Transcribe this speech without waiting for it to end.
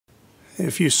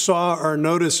If you saw our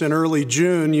notice in early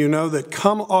June, you know that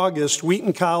come August,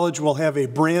 Wheaton College will have a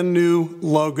brand new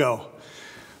logo.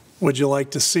 Would you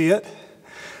like to see it?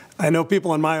 I know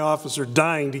people in my office are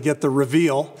dying to get the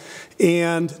reveal,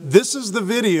 and this is the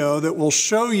video that will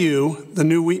show you the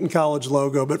new Wheaton College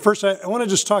logo. But first, I want to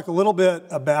just talk a little bit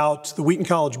about the Wheaton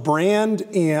College brand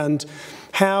and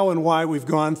how and why we've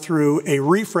gone through a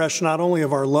refresh not only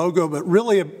of our logo, but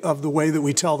really of the way that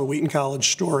we tell the Wheaton College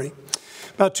story.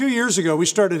 About 2 years ago, we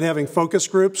started having focus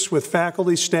groups with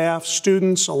faculty, staff,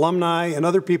 students, alumni, and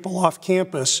other people off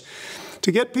campus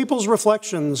to get people's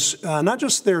reflections, not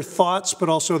just their thoughts, but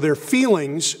also their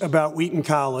feelings about Wheaton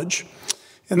College.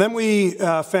 And then we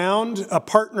found a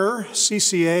partner,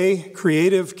 CCA,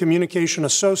 Creative Communication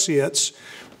Associates,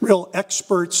 real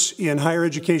experts in higher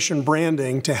education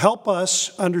branding, to help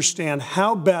us understand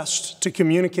how best to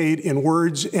communicate in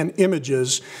words and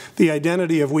images the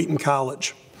identity of Wheaton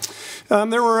College.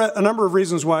 There were a number of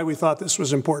reasons why we thought this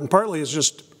was important. Partly is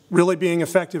just really being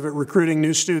effective at recruiting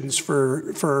new students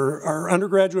for our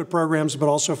undergraduate programs, but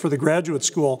also for the graduate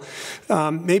school.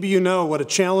 Maybe you know what a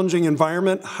challenging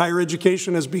environment higher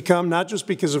education has become, not just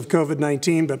because of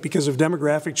COVID-19, but because of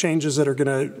demographic changes that are going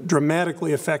to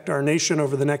dramatically affect our nation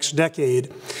over the next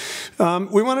decade.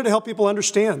 We wanted to help people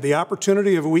understand the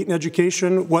opportunity of a Wheaton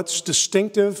education, what's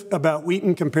distinctive about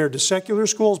Wheaton compared to secular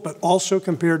schools, but also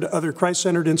compared to other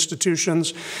Christ-centered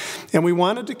institutions. And we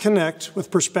wanted to connect with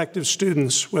prospective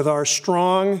students with our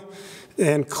strong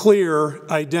and clear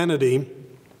identity.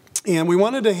 And we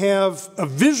wanted to have a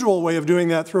visual way of doing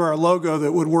that through our logo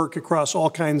that would work across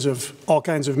all kinds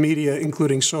of media,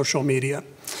 including social media.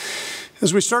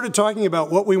 As we started talking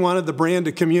about what we wanted the brand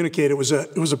to communicate, it was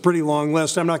a pretty long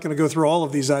list. I'm not going to go through all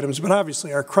of these items, but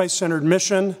obviously our Christ-centered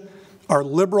mission, our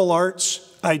liberal arts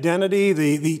identity,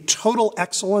 the total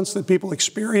excellence that people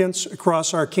experience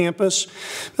across our campus,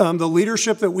 the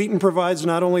leadership that Wheaton provides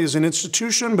not only as an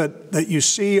institution, but that you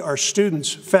see our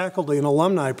students, faculty, and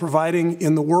alumni providing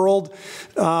in the world,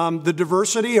 the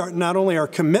diversity, not only our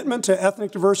commitment to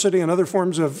ethnic diversity and other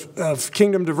forms of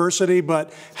kingdom diversity,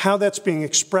 but how that's being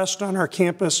expressed on our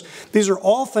campus. These are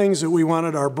all things that we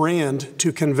wanted our brand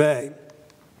to convey.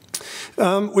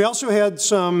 We also had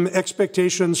some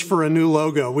expectations for a new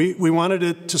logo. We wanted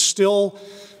it to still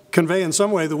convey in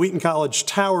some way the Wheaton College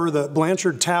Tower, the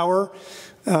Blanchard Tower.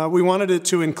 We wanted it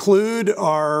to include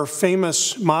our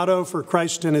famous motto for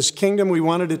Christ and His kingdom. We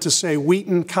wanted it to say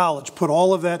Wheaton College, put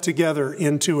all of that together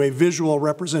into a visual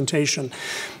representation.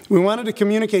 We wanted to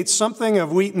communicate something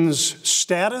of Wheaton's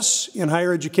status in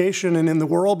higher education and in the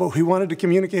world, but we wanted to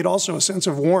communicate also a sense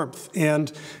of warmth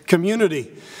and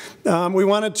community. We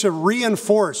wanted to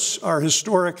reinforce our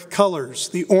historic colors,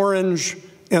 the orange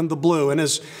and the blue. And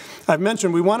as I've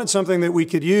mentioned, we wanted something that we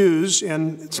could use,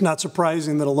 and it's not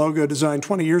surprising that a logo designed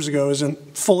 20 years ago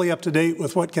isn't fully up to date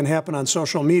with what can happen on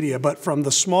social media, but from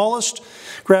the smallest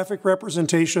graphic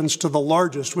representations to the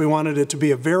largest, we wanted it to be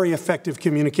a very effective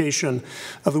communication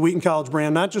of the Wheaton College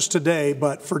brand, not just today,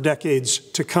 but for decades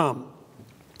to come.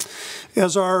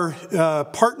 As our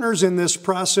partners in this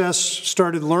process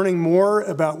started learning more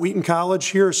about Wheaton College,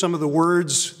 here are some of the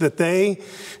words that they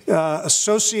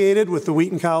associated with the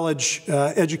Wheaton College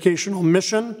educational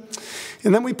mission.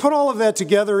 And then we put all of that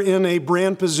together in a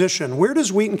brand position. Where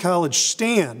does Wheaton College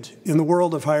stand in the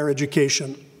world of higher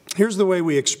education? Here's the way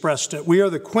we expressed it. We are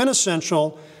the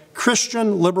quintessential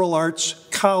Christian liberal arts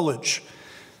college,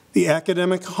 the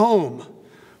academic home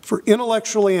for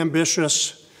intellectually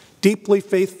ambitious, deeply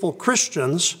faithful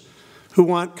Christians who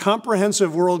want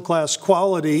comprehensive world-class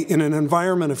quality in an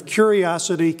environment of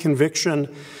curiosity,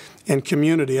 conviction, and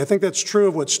community. I think that's true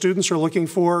of what students are looking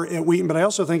for at Wheaton, but I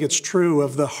also think it's true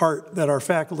of the heart that our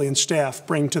faculty and staff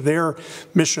bring to their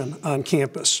mission on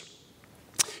campus.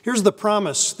 Here's the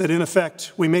promise that, in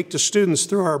effect, we make to students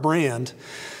through our brand,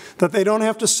 that they don't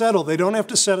have to settle, they don't have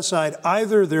to set aside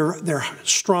either their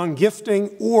strong gifting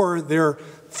or their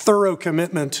thorough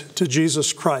commitment to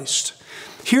Jesus Christ.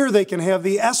 Here they can have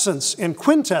the essence and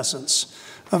quintessence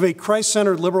of a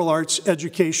Christ-centered liberal arts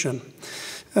education.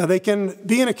 They can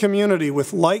be in a community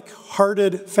with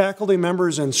like-hearted faculty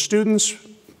members and students,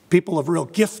 people of real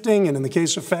gifting, and in the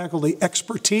case of faculty,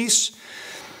 expertise,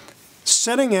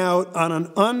 setting out on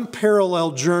an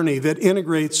unparalleled journey that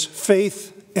integrates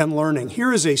faith and learning.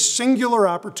 Here is a singular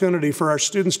opportunity for our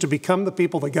students to become the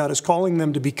people that God is calling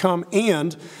them to become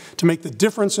and to make the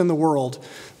difference in the world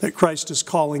that Christ is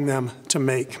calling them to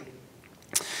make.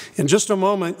 In just a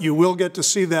moment, you will get to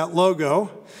see that logo.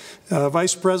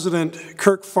 Vice President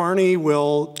Kirk Farney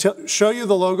will show you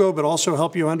the logo, but also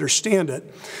help you understand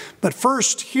it. But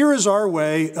first, here is our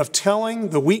way of telling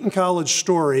the Wheaton College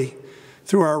story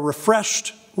through our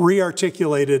refreshed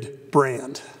re-articulated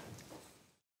brand.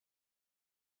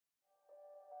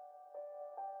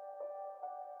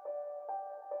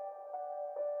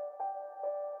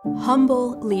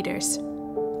 Humble leaders,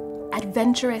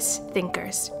 adventurous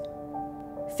thinkers,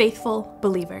 faithful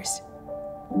believers.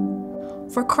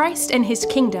 For Christ and his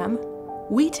kingdom,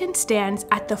 Wheaton stands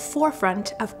at the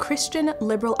forefront of Christian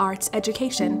liberal arts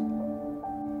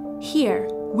education. Here,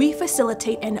 we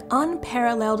facilitate an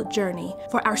unparalleled journey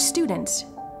for our students,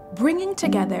 bringing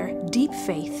together deep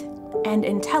faith and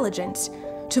intelligence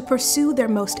to pursue their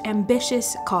most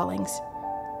ambitious callings.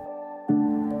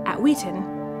 At Wheaton,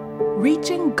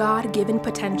 reaching God-given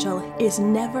potential is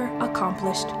never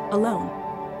accomplished alone.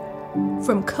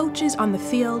 From coaches on the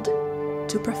field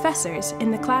to professors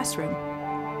in the classroom,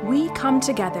 we come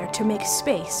together to make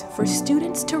space for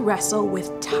students to wrestle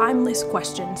with timeless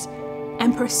questions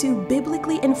and pursue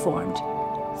biblically informed,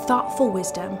 thoughtful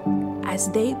wisdom as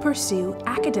they pursue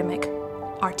academic,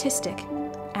 artistic,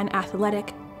 and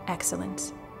athletic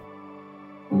excellence.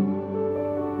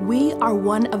 We are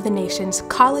one of the nation's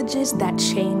colleges that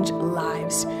change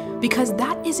lives, because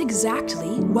that is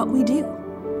exactly what we do.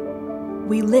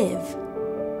 We live,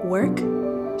 work,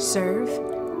 serve,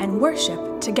 and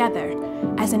worship together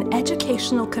as an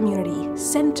educational community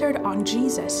centered on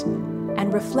Jesus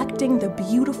and reflecting the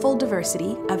beautiful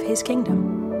diversity of his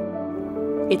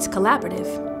kingdom. It's collaborative,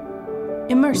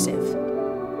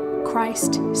 immersive,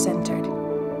 Christ-centered.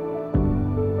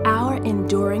 Our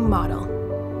enduring model,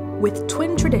 with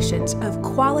twin traditions of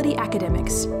quality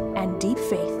academics and deep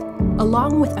faith,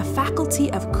 along with a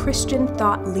faculty of Christian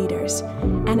thought leaders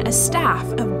and a staff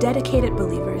of dedicated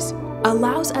believers,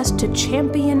 allows us to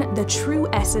champion the true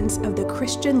essence of the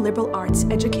Christian liberal arts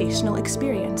educational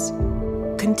experience,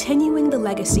 continuing the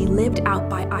legacy lived out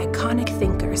by iconic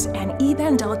thinkers and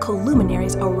evangelical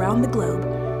luminaries around the globe.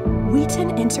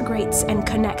 Wheaton integrates and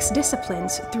connects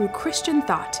disciplines through Christian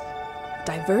thought,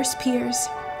 diverse peers,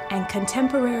 and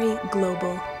contemporary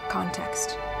global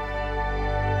context.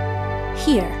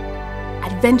 Here,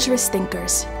 adventurous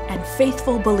thinkers and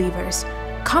faithful believers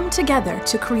come together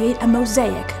to create a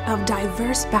mosaic of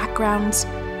diverse backgrounds,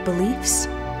 beliefs,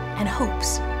 and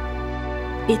hopes.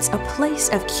 It's a place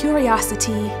of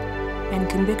curiosity and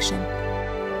conviction,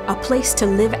 a place to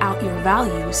live out your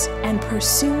values and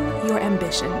pursue your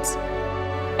ambitions.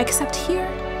 Except here,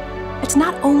 it's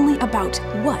not only about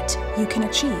what you can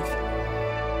achieve.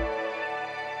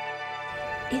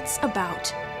 It's about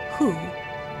who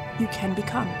you can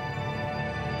become.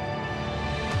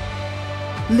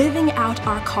 Living out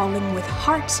our calling with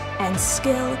heart and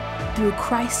skill through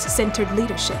Christ-centered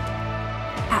leadership.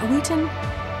 At Wheaton,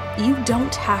 you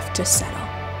don't have to settle.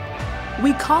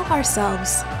 We call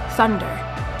ourselves Thunder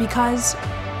because,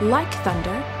 like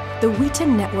thunder, the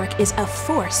Wheaton Network is a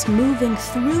force moving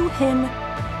through him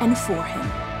and for him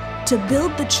to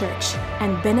build the church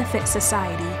and benefit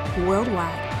society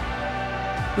worldwide.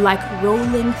 Like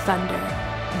rolling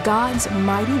thunder, God's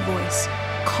mighty voice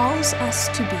calls us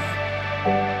to be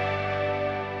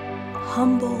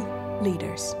humble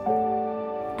leaders,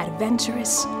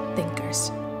 adventurous thinkers,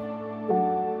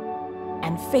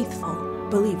 and faithful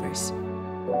believers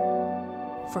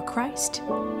for Christ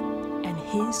and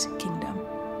his kingdom.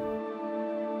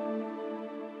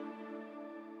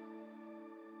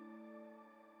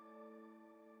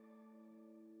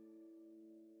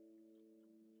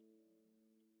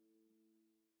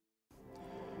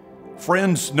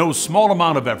 Friends, no small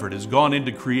amount of effort has gone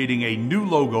into creating a new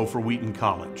logo for Wheaton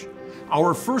College.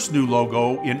 Our first new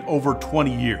logo in over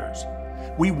 20 years.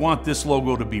 We want this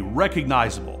logo to be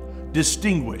recognizable,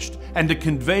 distinguished, and to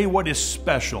convey what is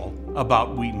special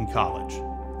about Wheaton College.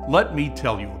 Let me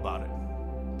tell you about it.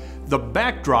 The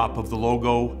backdrop of the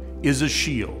logo is a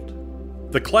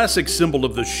shield. The classic symbol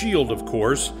of the shield, of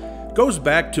course, goes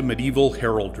back to medieval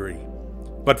heraldry.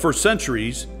 But for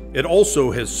centuries, it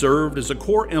also has served as a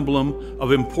core emblem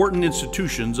of important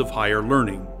institutions of higher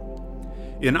learning.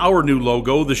 In our new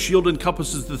logo, the shield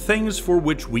encompasses the things for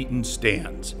which Wheaton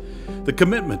stands, the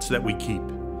commitments that we keep,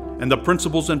 and the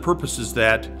principles and purposes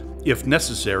that, if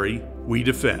necessary, we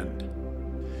defend.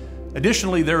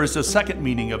 Additionally, there is a second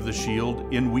meaning of the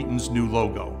shield in Wheaton's new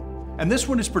logo, and this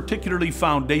one is particularly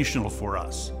foundational for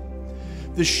us.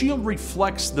 The shield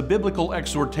reflects the biblical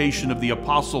exhortation of the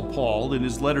Apostle Paul in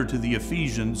his letter to the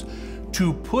Ephesians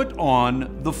to put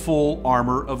on the full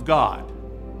armor of God.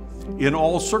 In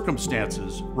all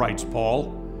circumstances, writes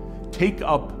Paul, take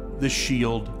up the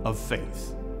shield of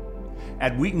faith.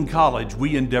 At Wheaton College,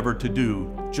 we endeavor to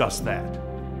do just that.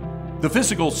 The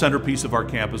physical centerpiece of our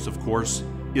campus, of course,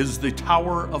 is the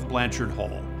Tower of Blanchard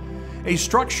Hall. a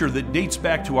structure that dates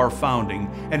back to our founding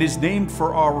and is named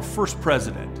for our first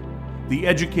president, the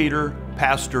educator,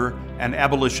 pastor, and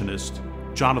abolitionist,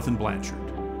 Jonathan Blanchard.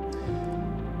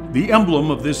 The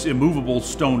emblem of this immovable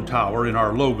stone tower in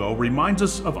our logo reminds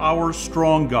us of our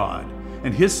strong God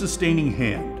and His sustaining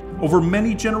hand over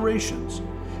many generations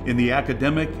in the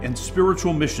academic and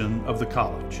spiritual mission of the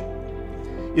college.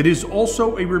 It is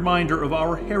also a reminder of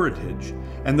our heritage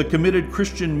and the committed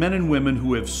Christian men and women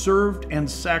who have served and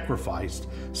sacrificed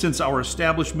since our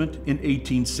establishment in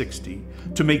 1860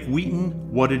 to make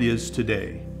Wheaton what it is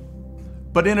today.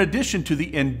 But in addition to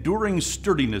the enduring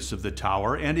sturdiness of the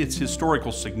tower and its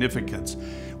historical significance,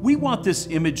 we want this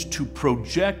image to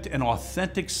project an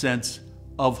authentic sense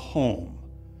of home,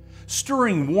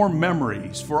 stirring warm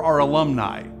memories for our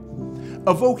alumni,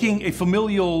 evoking a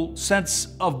familial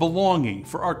sense of belonging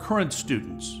for our current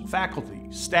students, faculty,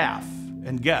 staff,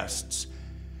 and guests,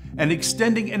 and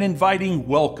extending an inviting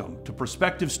welcome to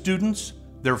prospective students,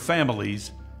 their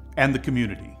families, and the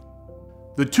community.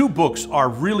 The two books are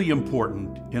really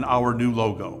important in our new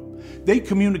logo. They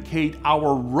communicate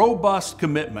our robust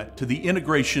commitment to the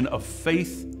integration of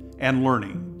faith and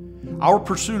learning, our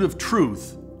pursuit of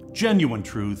truth, genuine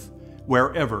truth,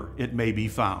 wherever it may be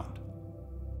found.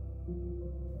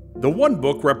 The one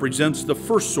book represents the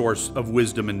first source of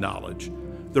wisdom and knowledge,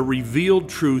 the revealed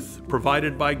truth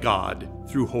provided by God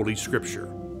through Holy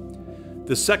Scripture.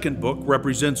 The second book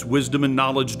represents wisdom and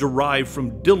knowledge derived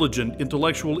from diligent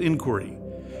intellectual inquiry,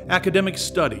 academic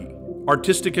study,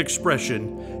 artistic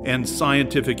expression, and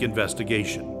scientific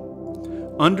investigation.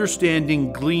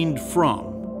 Understanding gleaned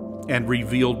from and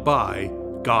revealed by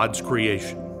God's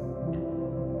creation.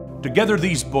 Together,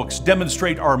 these books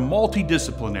demonstrate our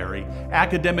multidisciplinary,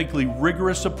 academically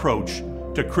rigorous approach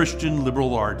to Christian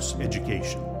liberal arts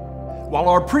education. While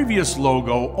our previous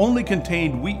logo only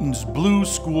contained Wheaton's blue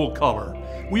school color,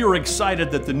 we are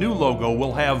excited that the new logo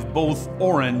will have both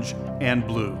orange and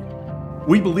blue.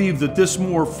 We believe that this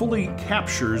more fully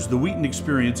captures the Wheaton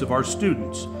experience of our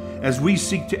students as we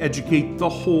seek to educate the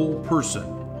whole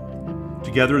person.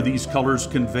 Together, these colors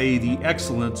convey the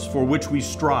excellence for which we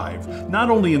strive, not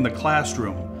only in the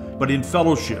classroom, but in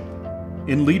fellowship,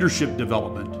 in leadership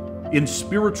development, in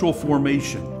spiritual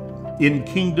formation, in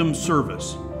kingdom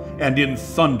service, and in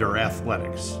thunder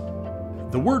athletics.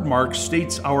 The word mark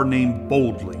states our name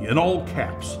boldly, in all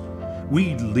caps.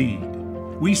 We lead.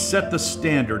 We set the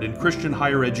standard in Christian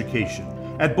higher education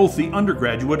at both the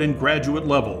undergraduate and graduate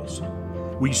levels.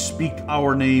 We speak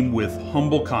our name with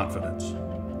humble confidence,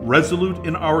 resolute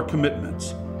in our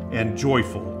commitments, and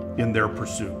joyful in their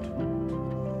pursuit.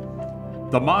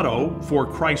 The motto, "For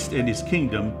Christ and His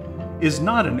Kingdom," is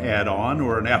not an add-on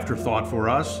or an afterthought for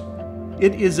us.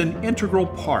 It is an integral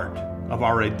part of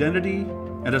our identity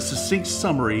and a succinct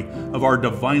summary of our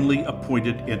divinely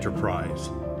appointed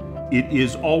enterprise. It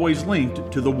is always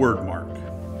linked to the word mark.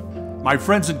 My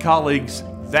friends and colleagues,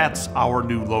 that's our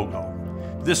new logo.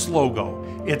 This logo,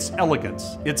 its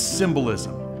elegance, its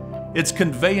symbolism, its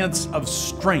conveyance of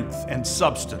strength and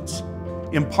substance,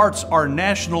 imparts our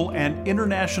national and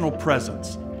international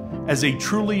presence as a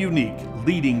truly unique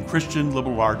leading Christian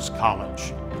liberal arts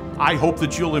college. I hope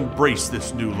that you'll embrace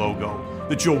this new logo,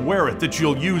 that you'll wear it, that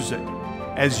you'll use it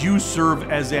as you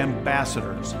serve as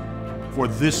ambassadors for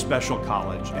this special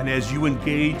college and as you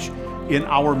engage in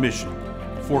our mission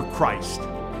for Christ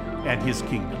and His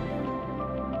kingdom.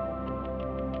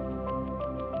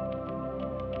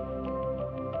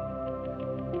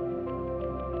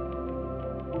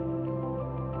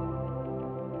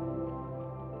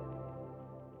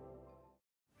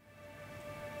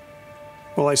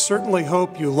 Well, I certainly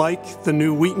hope you like the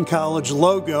new Wheaton College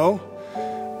logo,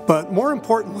 but more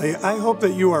importantly, I hope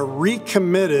that you are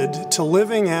recommitted to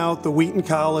living out the Wheaton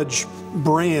College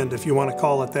brand, if you want to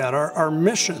call it that, our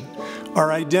mission,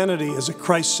 our identity as a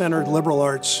Christ-centered liberal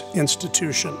arts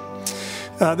institution.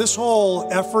 This whole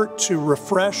effort to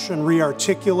refresh and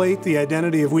re-articulate the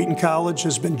identity of Wheaton College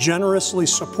has been generously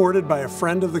supported by a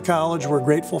friend of the college. We're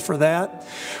grateful for that.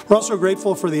 We're also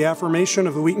grateful for the affirmation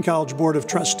of the Wheaton College Board of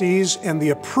Trustees and the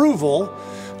approval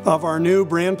of our new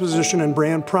brand position and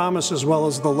brand promise, as well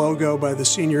as the logo by the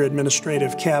Senior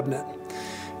Administrative Cabinet.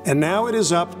 And now it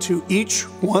is up to each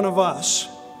one of us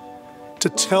to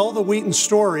tell the Wheaton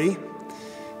story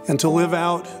and to live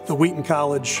out the Wheaton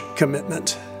College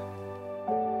commitment.